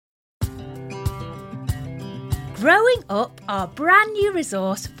Growing Up, our brand new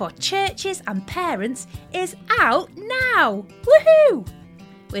resource for churches and parents, is out now. Woohoo!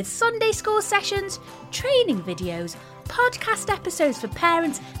 With Sunday school sessions, training videos, podcast episodes for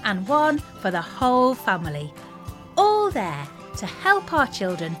parents and one for the whole family. All there to help our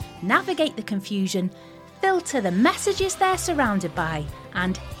children navigate the confusion, filter the messages they're surrounded by,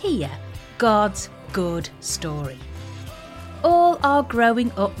 and hear God's good story. All our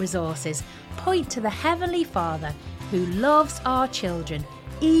Growing Up resources point to the Heavenly Father who loves our children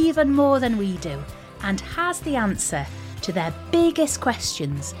even more than we do and has the answer to their biggest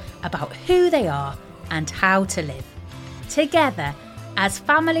questions about who they are and how to live. Together, as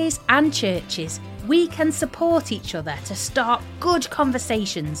families and churches, we can support each other to start good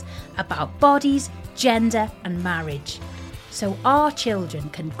conversations about bodies, gender and marriage, so our children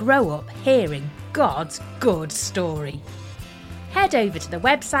can grow up hearing God's good story. Head over to the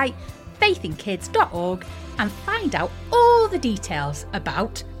website faithinkids.org and find out all the details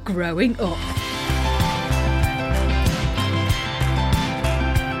about Growing Up.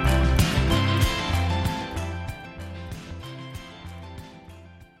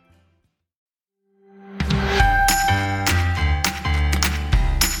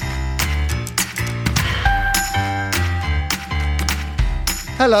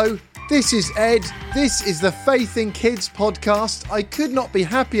 Hello, this is Ed. This is the Faith in Kids podcast. I could not be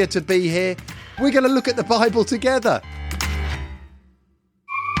happier to be here. We're going to look at the Bible together.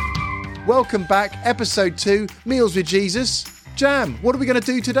 Welcome back, episode 2, Meals with Jesus. Jam, what are we going to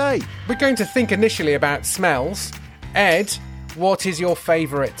do today? We're going to think initially about smells. Ed, what is your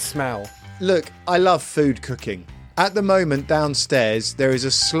favourite smell? Look, I love food cooking. At the moment downstairs, there is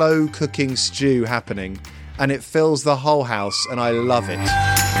a slow cooking stew happening and it fills the whole house and I love it.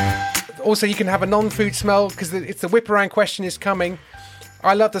 Also, you can have a non-food smell because it's the whip around question is coming.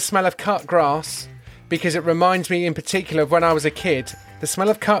 I love the smell of cut grass because it reminds me in particular of when I was a kid. The smell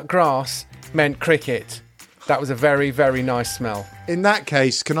of cut grass meant cricket. That was a very, very nice smell. In that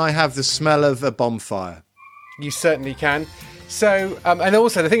case, can I have the smell of a bonfire? You certainly can. So, and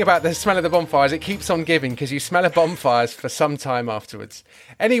also the thing about the smell of the bonfires, it keeps on giving because you smell of bonfires for some time afterwards.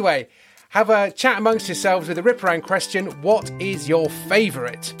 Anyway, have a chat amongst yourselves with a rip around question. What is your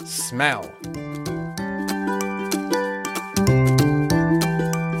favourite smell?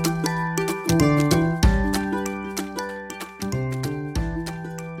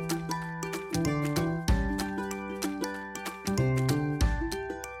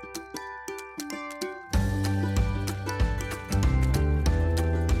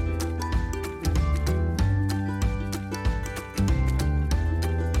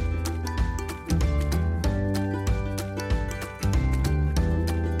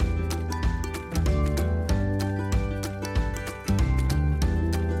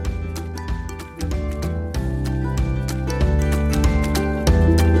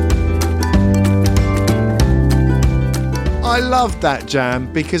 I love that,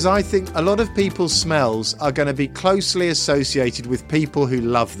 Jam, because I think a lot of people's smells are going to be closely associated with people who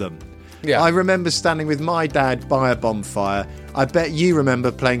love them. Yeah. I remember standing with my dad by a bonfire. I bet you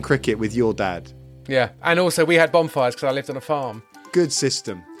remember playing cricket with your dad. Yeah, and also we had bonfires because I lived on a farm. Good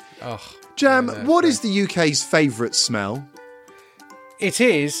system. Oh, Jam, what is the UK's favourite smell? It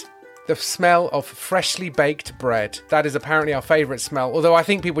is the smell of freshly baked bread. That is apparently our favourite smell, although I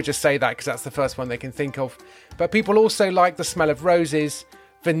think people just say that because that's the first one they can think of. But people also like the smell of roses,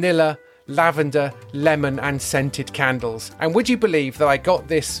 vanilla, lavender, lemon and scented candles. And would you believe that I got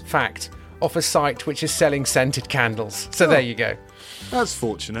this fact off a site which is selling scented candles? So there you go. That's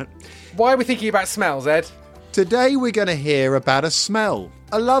fortunate. Why are we thinking about smells, Ed? Today we're going to hear about a smell,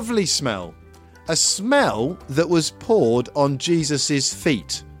 a lovely smell. A smell that was poured on Jesus'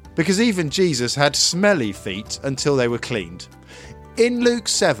 feet. Because even Jesus had smelly feet until they were cleaned. In Luke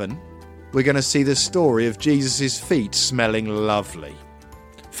 7, we're going to see the story of Jesus' feet smelling lovely.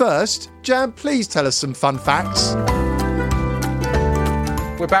 First, Jam, please tell us some fun facts.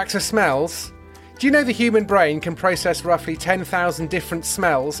 We're back to smells. Do you know the human brain can process roughly 10,000 different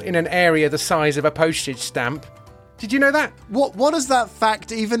smells in an area the size of a postage stamp? Did you know that? What does that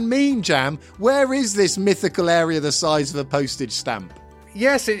fact even mean, Jam? Where is this mythical area the size of a postage stamp?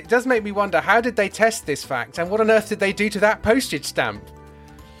 Yes, it does make me wonder, how did they test this fact and what on earth did they do to that postage stamp?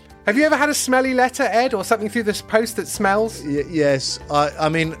 Have you ever had a smelly letter, Ed, or something through this post that smells? Yes. I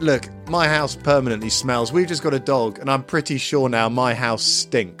mean, look, my house permanently smells. We've just got a dog, and I'm pretty sure now my house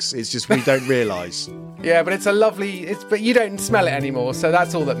stinks. It's just we don't realise. Yeah, but it's a lovely... but you don't smell it anymore, so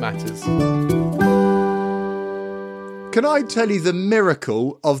that's all that matters. Can I tell you the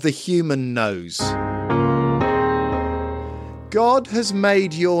miracle of the human nose? God has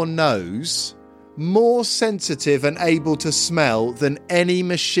made your nose more sensitive and able to smell than any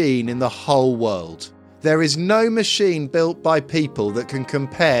machine in the whole world. There is no machine built by people that can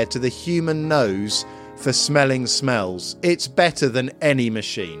compare to the human nose for smelling smells. It's better than any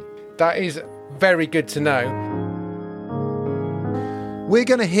machine. That is very good to know. We're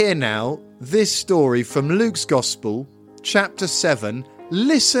going to hear now this story from Luke's Gospel, chapter 7.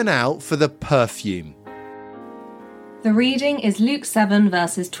 Listen out for the perfume. The reading is Luke 7,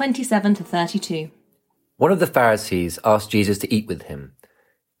 verses 27 to 32. One of the Pharisees asked Jesus to eat with him.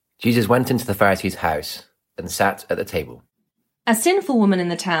 Jesus went into the Pharisee's house and sat at the table. A sinful woman in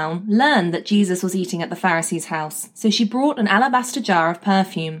the town learned that Jesus was eating at the Pharisee's house, so she brought an alabaster jar of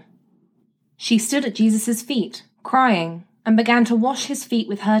perfume. She stood at Jesus' feet, crying, and began to wash his feet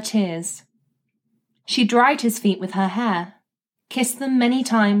with her tears. She dried his feet with her hair, kissed them many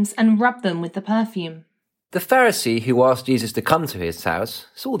times, and rubbed them with the perfume. The Pharisee who asked Jesus to come to his house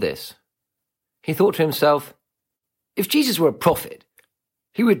saw this. He thought to himself, if Jesus were a prophet,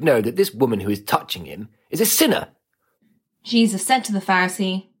 he would know that this woman who is touching him is a sinner. Jesus said to the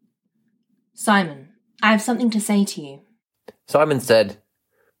Pharisee, Simon, I have something to say to you. Simon said,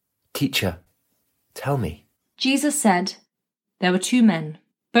 Teacher, tell me. Jesus said, there were 2 men.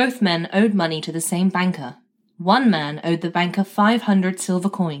 Both men owed money to the same banker. One man owed the banker 500 silver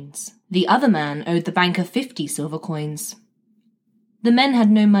coins. The other man owed the banker 50 silver coins. The men had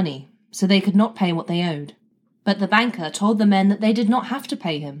no money, so they could not pay what they owed. But the banker told the men that they did not have to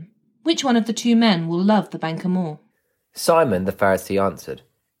pay him. Which one of the 2 men will love the banker more? Simon the Pharisee answered,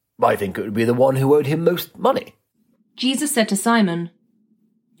 I think it would be the one who owed him most money. Jesus said to Simon,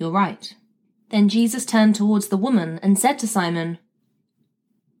 You're right. Then Jesus turned towards the woman and said to Simon,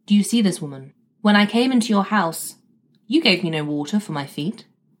 Do you see this woman? When I came into your house, you gave me no water for my feet.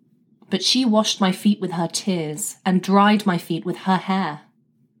 But she washed my feet with her tears and dried my feet with her hair.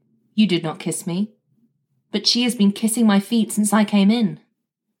 You did not kiss me, but she has been kissing my feet since I came in.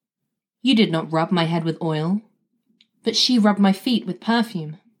 You did not rub my head with oil, but she rubbed my feet with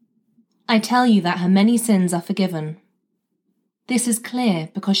perfume. I tell you that her many sins are forgiven. This is clear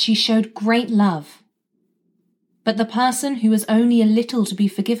because she showed great love. But the person who has only a little to be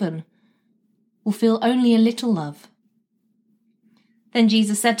forgiven will feel only a little love. Then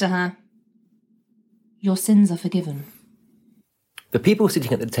Jesus said to her, Your sins are forgiven. The people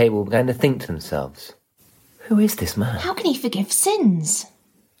sitting at the table began to think to themselves, Who is this man? How can he forgive sins?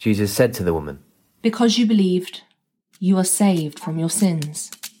 Jesus said to the woman, Because you believed, you are saved from your sins.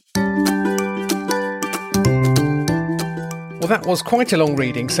 Well, that was quite a long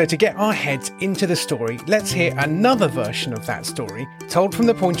reading, so to get our heads into the story, let's hear another version of that story, told from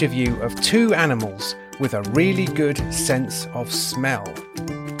the point of view of 2 animals with a really good sense of smell.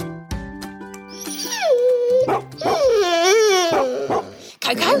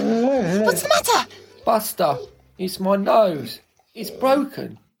 Coco, what's the matter? Buster, it's my nose. It's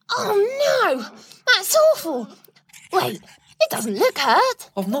broken. Oh no, that's awful. Wait, it doesn't look hurt.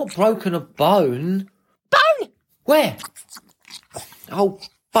 I've not broken a bone. Bone? Where? Oh,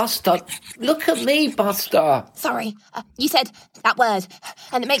 Buster, look at me, Buster. Sorry, you said that word,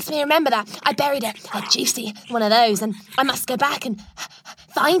 and it makes me remember that I buried a juicy one of those, and I must go back and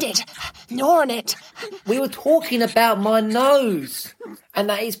find it, gnaw on it. We were talking about my nose, and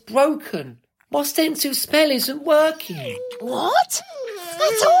that it's broken. My sense of smell isn't working. What?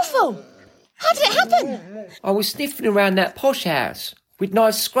 That's awful. How did it happen? I was sniffing around that posh house with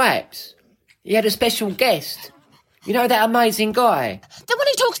nice scraps. He had a special guest. You know that amazing guy? The one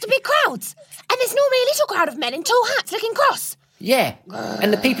who talks to big crowds. And there's normally a little crowd of men in tall hats looking cross. Yeah,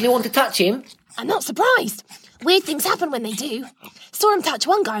 and the people who want to touch him? I'm not surprised. Weird things happen when they do. Saw him touch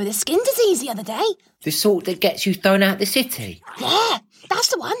one guy with a skin disease the other day. The sort that gets you thrown out the city? Yeah, that's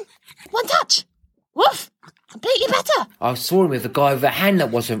the one. One touch. Woof. Completely better. I saw him with a guy with a hand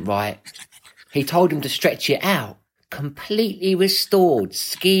that wasn't right. He told him to stretch it out. Completely restored.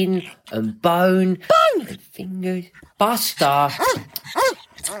 Skin and bone. Bone! And fingers. Buster!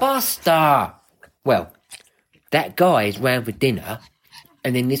 Buster! Well, that guy is round for dinner,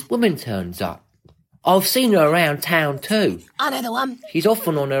 and then this woman turns up. I've seen her around town too. I know the one. She's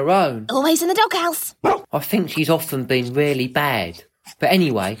often on her own. Always in the doghouse. I think she's often been really bad. But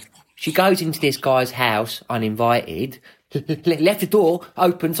anyway, she goes into this guy's house, uninvited, left the door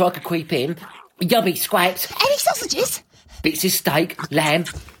open so I could creep in. Yummy scraps. Any sausages? Bits of steak, lamb,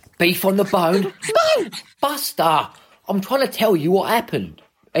 beef on the bone. Bone! Buster, I'm trying to tell you what happened.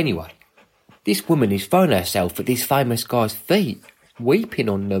 Anyway, this woman is throwing herself at this famous guy's feet, weeping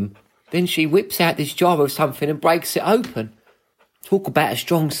on them. Then she whips out this jar of something and breaks it open. Talk about a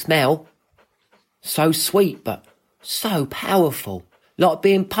strong smell. So sweet, but so powerful. Like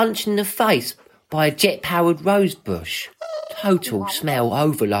being punched in the face by a jet-powered rose bush. Total smell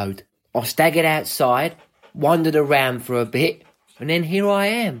overload. I staggered outside, wandered around for a bit, and then here I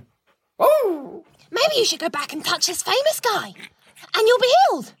am. Oh! Maybe you should go back and touch this famous guy, and you'll be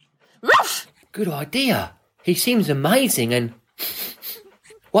healed. Ruff! Good idea. He seems amazing and...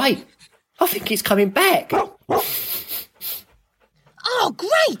 Wait, I think he's coming back. Oh,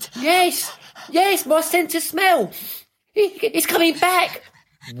 great! Yes, my sense of smell. He's coming back.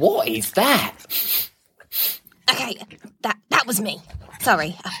 What is that? Okay, that was me.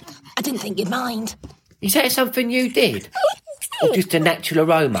 Sorry, I didn't think you'd mind. Is that something you did? Or just a natural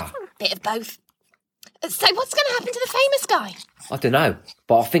aroma? Bit of both. So what's going to happen to the famous guy? I don't know,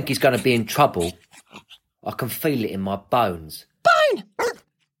 but I think he's going to be in trouble. I can feel it in my bones. Bone!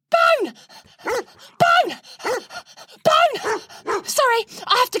 Bone! Bone! Bone! Sorry,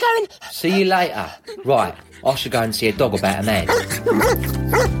 I have to go and... See you later. Right, I should go and see a dog about a man.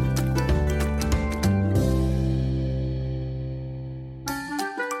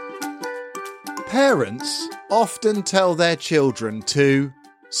 Parents often tell their children to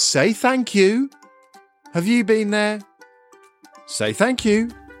say thank you. Have you been there? Say thank you.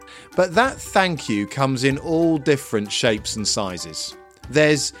 But that thank you comes in all different shapes and sizes.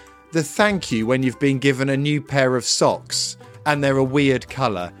 There's the thank you when you've been given a new pair of socks and they're a weird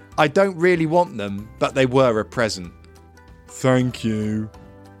colour. I don't really want them, but they were a present. Thank you.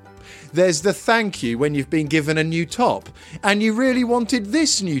 There's the thank you when you've been given a new top and you really wanted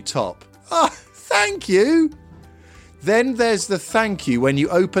this new top. Ah, thank you. Then there's the thank you when you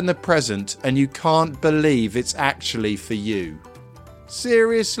open the present and you can't believe it's actually for you.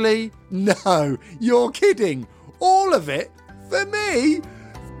 Seriously? No, you're kidding. All of it? For me?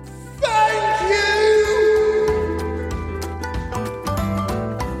 Thank you!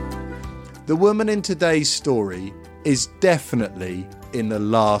 The woman in today's story is definitely in the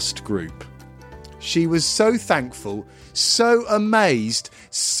last group. She was so thankful, so amazed,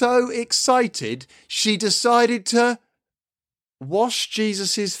 so excited, she decided to wash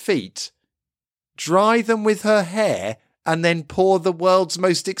Jesus' feet, dry them with her hair, and then pour the world's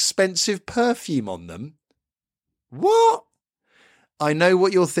most expensive perfume on them? What? I know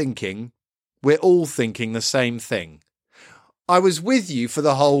what you're thinking. We're all thinking the same thing. I was with you for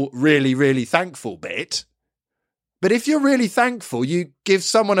the whole really, really thankful bit. But if you're really thankful, you give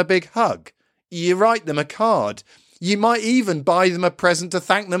someone a big hug. You write them a card. You might even buy them a present to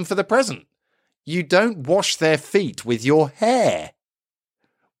thank them for the present. You don't wash their feet with your hair.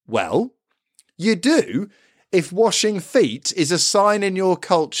 Well, you do if washing feet is a sign in your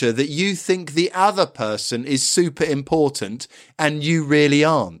culture that you think the other person is super important and you really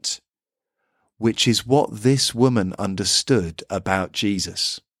aren't. Which is what this woman understood about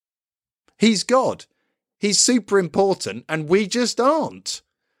Jesus. He's God. He's super important and we just aren't.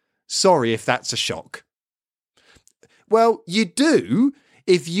 Sorry if that's a shock. Well, you do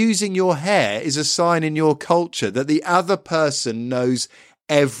if using your hair is a sign in your culture that the other person knows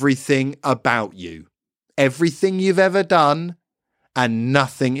everything about you, everything you've ever done, and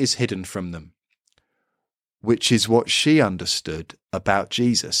nothing is hidden from them. Which is what she understood about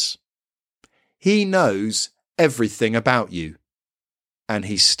Jesus. He knows everything about you, and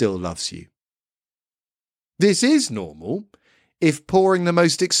he still loves you. This is normal if pouring the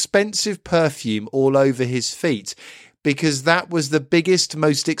most expensive perfume all over his feet, because that was the biggest,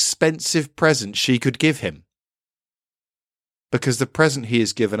 most expensive present she could give him. Because the present he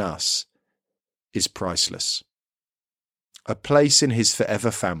has given us is priceless. A place in his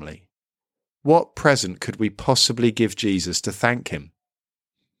forever family. What present could we possibly give Jesus to thank him?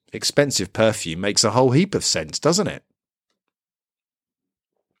 Expensive perfume makes a whole heap of sense, doesn't it?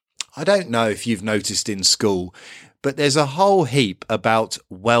 I don't know if you've noticed in school, but there's a whole heap about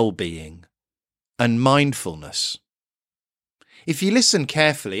well-being and mindfulness. If you listen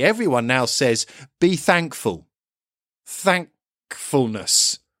carefully, everyone now says, be thankful.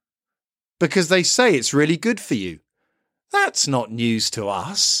 Thankfulness. Because they say it's really good for you. That's not news to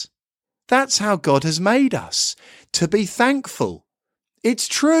us. That's how God has made us, to be thankful. It's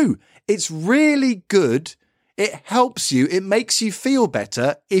true. It's really good. It helps you. It makes you feel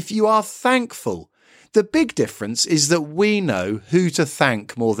better if you are thankful. The big difference is that we know who to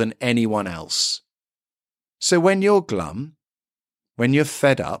thank more than anyone else. So when you're glum, when you're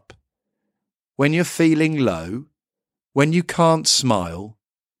fed up, when you're feeling low, when you can't smile,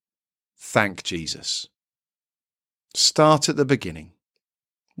 thank Jesus. Start at the beginning.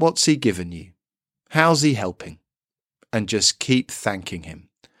 What's he given you? How's he helping? And just keep thanking him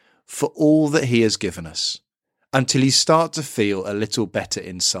for all that he has given us until you start to feel a little better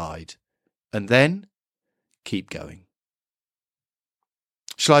inside. And then keep going.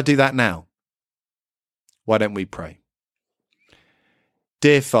 Shall I do that now? Why don't we pray?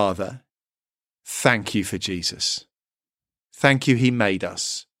 Dear Father, thank you for Jesus. Thank you he made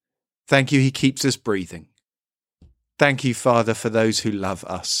us. Thank you he keeps us breathing. Thank you, Father, for those who love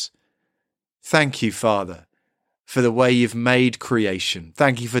us. Thank you, Father, for the way you've made creation.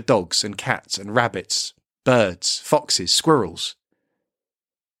 Thank you for dogs and cats and rabbits, birds, foxes, squirrels.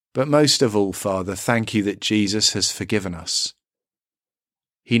 But most of all, Father, thank you that Jesus has forgiven us.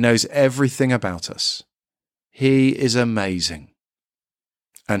 He knows everything about us. He is amazing.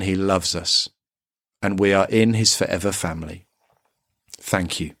 And he loves us. And we are in his forever family.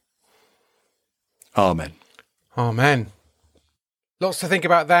 Thank you. Amen. Amen. Lots to think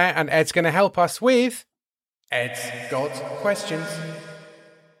about there, and Ed's going to help us with Ed's Got Questions.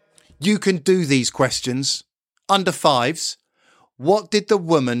 You can do these questions. Under fives, what did the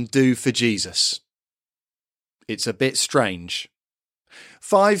woman do for Jesus? It's a bit strange.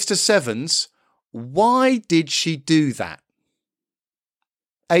 5s to 7s, why did she do that?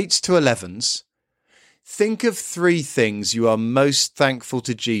 8s to 11s, think of 3 things you are most thankful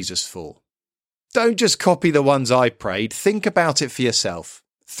to Jesus for. Don't just copy the ones I prayed. Think about it for yourself.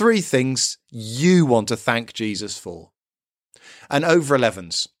 3 things you want to thank Jesus for. And over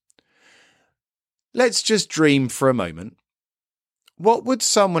 11s. Let's just dream for a moment. What would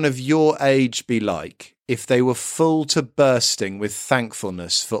someone of your age be like if they were full to bursting with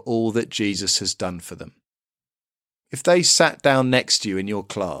thankfulness for all that Jesus has done for them? If they sat down next to you in your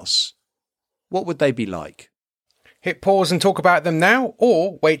class, what would they be like? Hit pause and talk about them now,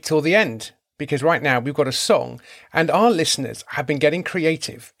 or wait till the end. Because right now we've got a song and our listeners have been getting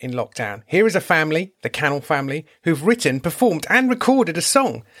creative in lockdown. Here is a family, the Cannell family, who've written, performed and recorded a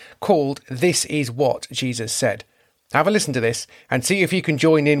song called This Is What Jesus Said. Have a listen to this and see if you can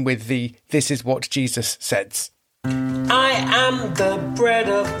join in with the This Is What Jesus Says. I am the bread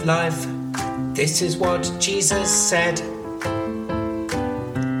of life. This is what Jesus said.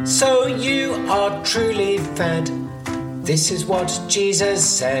 So you are truly fed. This is what Jesus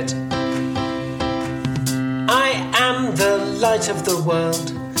said. I am the light of the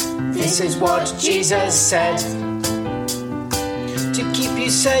world. This is what Jesus said. To keep you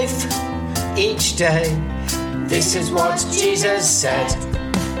safe each day. This is what Jesus said.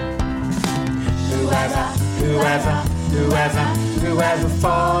 Whoever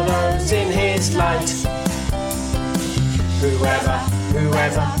follows in his light.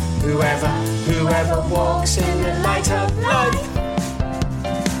 Whoever walks in the light of life.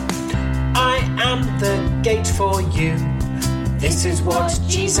 I am the gate for you. This is what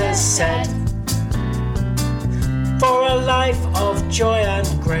Jesus said. For a life of joy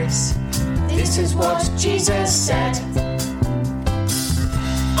and grace. This is what Jesus said.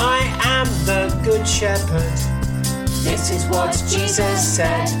 I am the good shepherd. This is what Jesus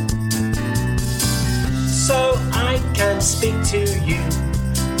said. So I can speak to you.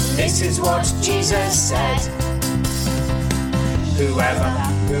 This is what Jesus said. Whoever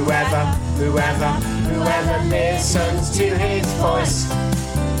listens to his voice.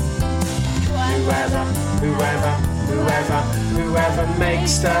 Whoever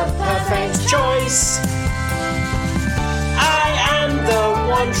makes the perfect choice. I am the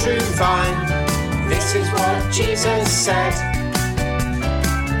one true vine. This is what Jesus said.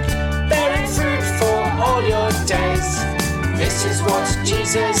 Bearing fruit for all your days. This is what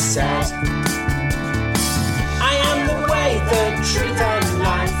Jesus said. I am the way, the truth and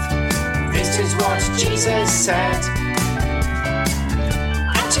life. This is what Jesus said.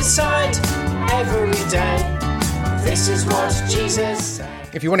 At your side every day. This is what Jesus said.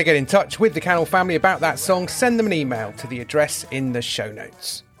 If you want to get in touch with the Cannell family about that song, send them an email to the address in the show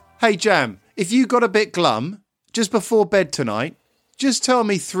notes. Hey Jam, if you got a bit glum just before bed tonight, just tell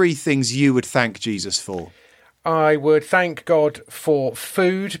me 3 things you would thank Jesus for. I would thank God for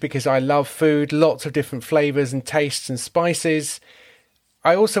food, because I love food, lots of different flavours and tastes and spices.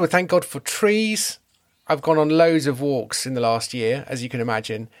 I also would thank God for trees. I've gone on loads of walks in the last year, as you can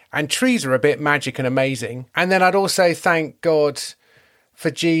imagine, and trees are a bit magic and amazing. And then I'd also thank God for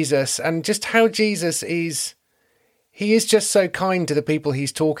Jesus and just how Jesus is. He is just so kind to the people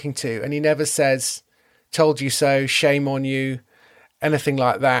he's talking to, and he never says, told you so, shame on you, anything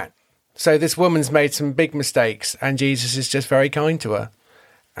like that. So this woman's made some big mistakes and Jesus is just very kind to her.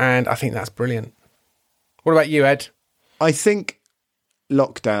 And I think that's brilliant. What about you, Ed? I think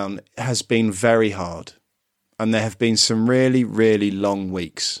lockdown has been very hard and there have been some really, really long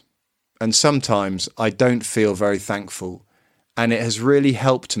weeks. And sometimes I don't feel very thankful, and it has really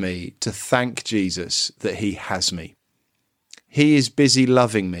helped me to thank Jesus that he has me. He is busy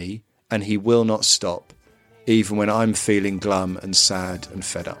loving me and he will not stop, even when I'm feeling glum and sad and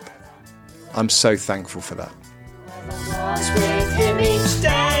fed up. I'm so thankful for that. Was with him each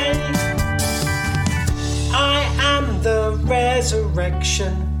day. I am the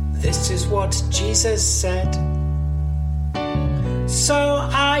resurrection. This is what Jesus said. So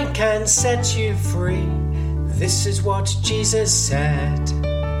I can set you free. This is what Jesus said.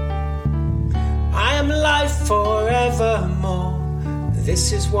 I am life forevermore.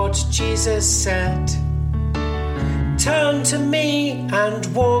 This is what Jesus said. Turn to me and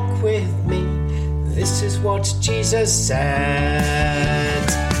walk with me. This is what Jesus said.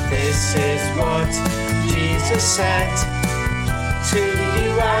 This is what Jesus said to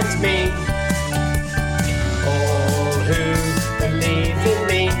you and me. All who believe in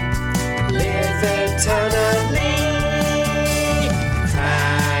me live eternally.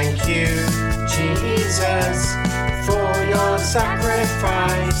 Thank you, Jesus, for your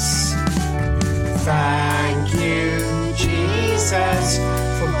sacrifice. Thank you, Jesus,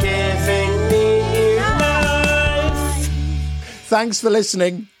 for giving me new life. Thanks for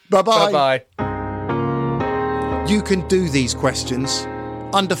listening. Bye-bye. Bye-bye. You can do these questions.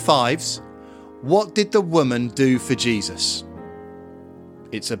 Under fives, what did the woman do for Jesus?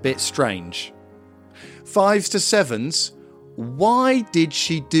 It's a bit strange. 5s to 7s, why did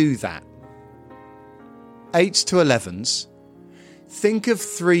she do that? 8s to 11s, think of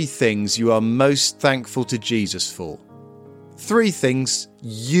 3 things you are most thankful to Jesus for. 3 things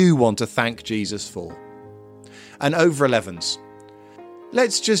you want to thank Jesus for. And over 11s,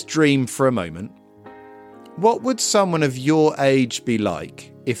 let's just dream for a moment. What would someone of your age be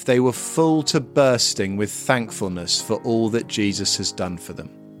like if they were full to bursting with thankfulness for all that Jesus has done for them?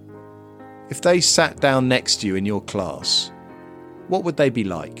 If they sat down next to you in your class, what would they be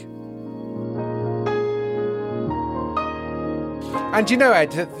like? And you know,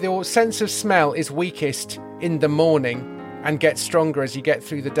 Ed, that your sense of smell is weakest in the morning and gets stronger as you get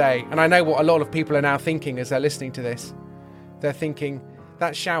through the day. And I know what a lot of people are now thinking as they're listening to this. They're thinking,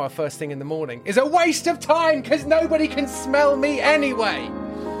 that shower first thing in the morning is a waste of time because nobody can smell me anyway.